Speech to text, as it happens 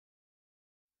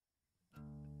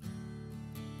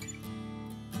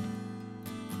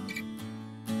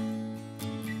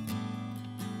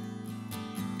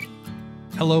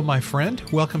Hello, my friend.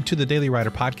 Welcome to the Daily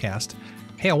Writer Podcast.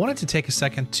 Hey, I wanted to take a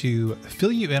second to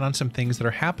fill you in on some things that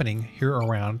are happening here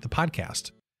around the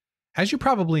podcast. As you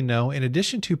probably know, in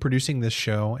addition to producing this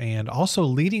show and also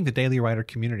leading the Daily Writer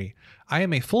community, I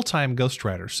am a full-time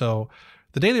ghostwriter. So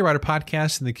the Daily Writer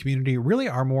Podcast and the community really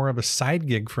are more of a side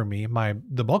gig for me.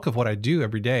 The bulk of what I do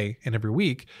every day and every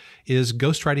week is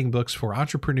ghostwriting books for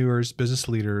entrepreneurs, business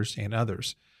leaders, and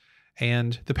others.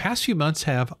 And the past few months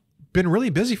have been really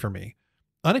busy for me.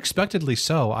 Unexpectedly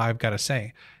so, I've got to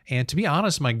say. And to be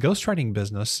honest, my ghostwriting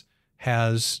business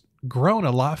has grown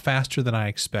a lot faster than I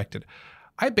expected.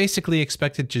 I basically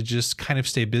expected to just kind of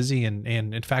stay busy. And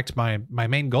in fact, my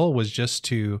main goal was just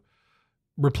to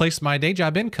replace my day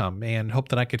job income and hope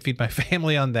that I could feed my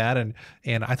family on that.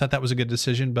 And I thought that was a good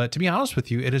decision. But to be honest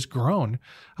with you, it has grown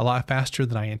a lot faster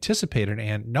than I anticipated.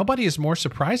 And nobody is more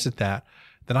surprised at that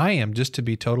than I am, just to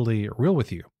be totally real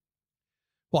with you.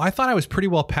 Well, I thought I was pretty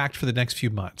well packed for the next few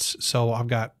months. So I've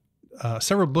got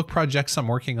several book projects I'm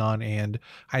working on, and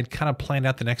I'd kind of planned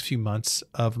out the next few months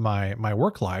of my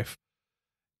work life.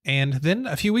 And then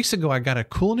a few weeks ago, I got a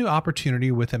cool new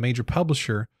opportunity with a major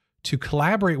publisher to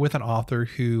collaborate with an author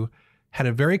who had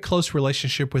a very close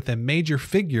relationship with a major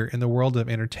figure in the world of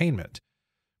entertainment.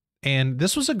 And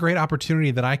this was a great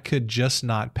opportunity that I could just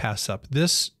not pass up.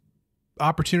 This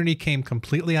opportunity came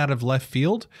completely out of left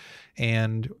field,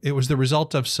 and it was the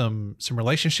result of some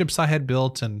relationships I had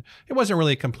built, and it wasn't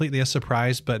really completely a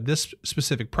surprise, but this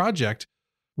specific project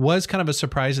was kind of a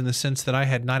surprise in the sense that I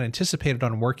had not anticipated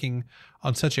on working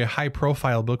on such a high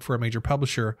profile book for a major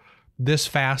publisher this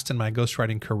fast in my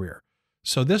ghostwriting career.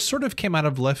 So this sort of came out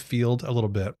of left field a little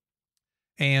bit.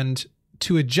 And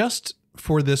to adjust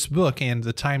for this book and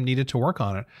the time needed to work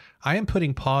on it, I am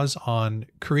putting pause on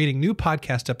creating new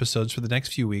podcast episodes for the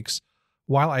next few weeks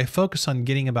while I focus on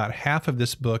getting about half of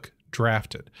this book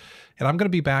drafted. And I'm going to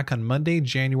be back on Monday,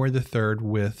 January the 3rd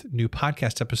with new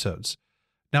podcast episodes.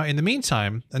 Now, in the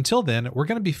meantime, until then, we're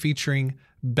going to be featuring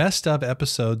best of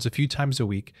episodes a few times a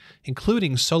week,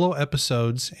 including solo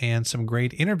episodes and some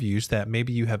great interviews that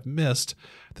maybe you have missed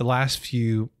the last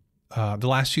few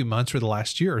months or the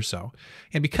last year or so.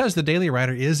 And because the Daily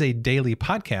Writer is a daily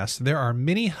podcast, there are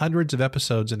many hundreds of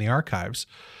episodes in the archives.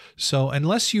 So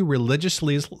unless you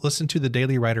religiously listen to the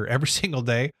Daily Writer every single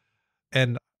day,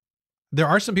 and there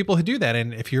are some people who do that,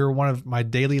 and if you're one of my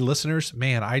daily listeners,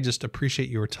 man, I just appreciate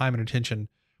your time and attention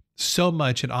so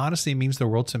much. It honestly means the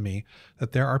world to me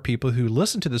that there are people who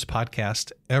listen to this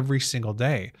podcast every single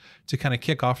day to kind of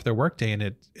kick off their workday, and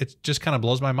it just kind of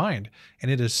blows my mind. And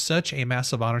it is such a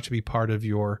massive honor to be part of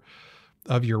your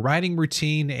writing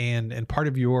routine and part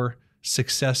of your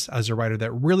success as a writer.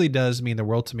 That really does mean the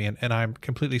world to me, and I'm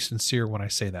completely sincere when I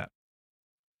say that.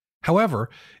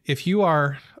 However, if you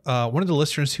are one of the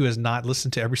listeners who has not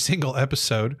listened to every single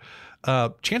episode,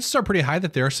 chances are pretty high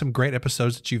that there are some great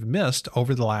episodes that you've missed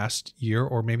over the last year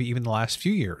or maybe even the last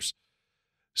few years.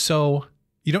 So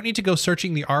you don't need to go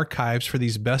searching the archives for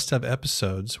these best of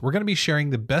episodes. We're going to be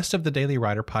sharing the best of the Daily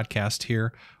Writer podcast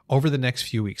here over the next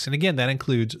few weeks. And again, that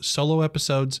includes solo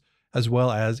episodes as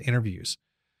well as interviews.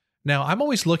 Now, I'm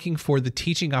always looking for the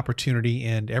teaching opportunity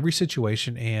in every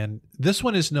situation, and this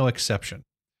one is no exception.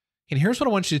 And here's what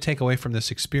I want you to take away from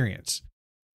this experience.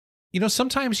 You know,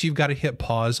 sometimes you've got to hit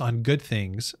pause on good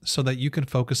things so that you can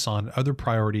focus on other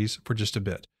priorities for just a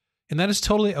bit. And that is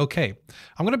totally okay.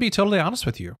 I'm going to be totally honest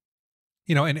with you.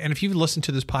 You know, and if you've listened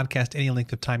to this podcast any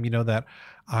length of time, you know that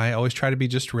I always try to be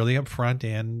just really upfront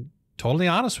and totally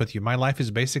honest with you. My life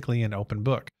is basically an open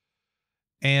book.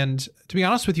 And to be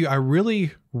honest with you, I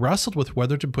really wrestled with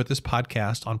whether to put this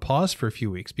podcast on pause for a few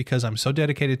weeks because I'm so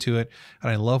dedicated to it and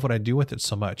I love what I do with it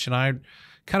so much. And I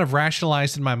kind of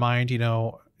rationalized in my mind, you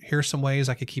know, here's some ways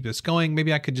I could keep this going.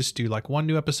 Maybe I could just do like one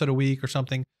new episode a week or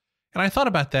something. And I thought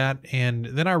about that. And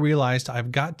then I realized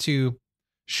I've got to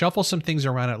shuffle some things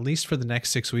around at least for the next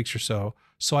 6 weeks or so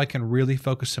I can really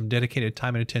focus some dedicated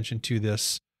time and attention to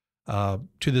this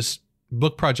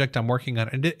book project I'm working on,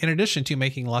 in addition to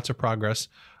making lots of progress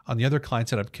on the other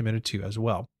clients that I've committed to as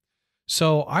well.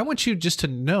 So I want you just to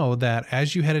know that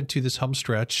as you head into this home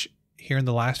stretch here in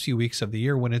the last few weeks of the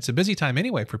year, when it's a busy time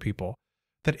anyway for people,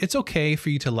 that it's okay for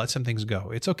you to let some things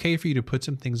go. It's okay for you to put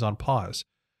some things on pause.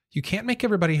 You can't make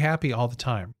everybody happy all the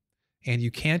time, and you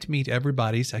can't meet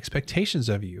everybody's expectations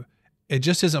of you. It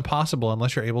just isn't possible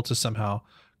unless you're able to somehow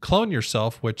clone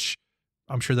yourself, which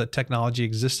I'm sure that technology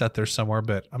exists out there somewhere,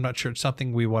 but I'm not sure it's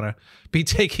something we want to be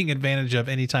taking advantage of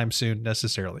anytime soon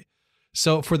necessarily.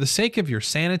 So for the sake of your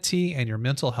sanity and your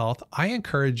mental health, I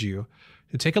encourage you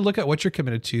to take a look at what you're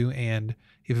committed to and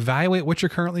evaluate what you're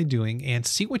currently doing and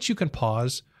see what you can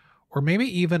pause or maybe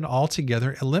even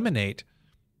altogether eliminate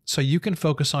so you can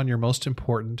focus on your most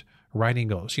important writing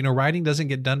goals. Writing doesn't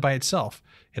get done by itself.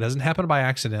 It doesn't happen by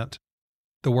accident.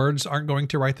 The words aren't going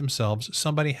to write themselves.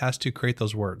 Somebody has to create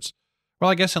those words. Well,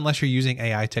 I guess unless you're using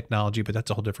AI technology, but that's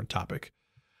a whole different topic.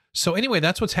 So anyway,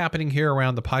 that's what's happening here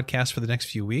around the podcast for the next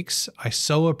few weeks. I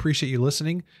so appreciate you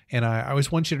listening. And I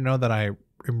always want you to know that I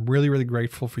am really, really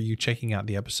grateful for you checking out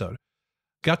the episode.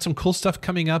 Got some cool stuff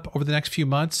coming up over the next few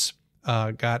months.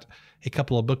 Got a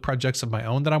couple of book projects of my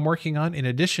own that I'm working on, in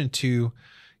addition to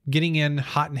getting in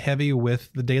hot and heavy with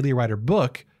the Daily Writer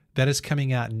book that is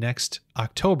coming out next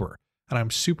October. And I'm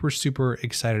super, super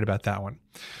excited about that one.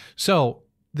 So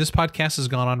this podcast has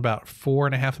gone on about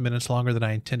 4.5 minutes longer than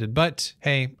I intended, but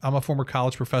hey, I'm a former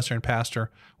college professor and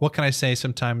pastor. What can I say?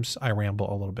 Sometimes I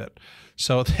ramble a little bit.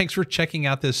 So thanks for checking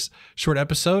out this short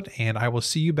episode, and I will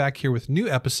see you back here with new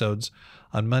episodes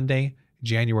on Monday,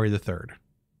 January the 3rd.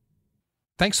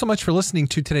 Thanks so much for listening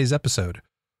to today's episode.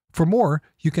 For more,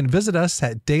 you can visit us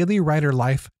at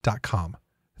dailywriterlife.com.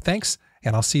 Thanks,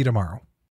 and I'll see you tomorrow.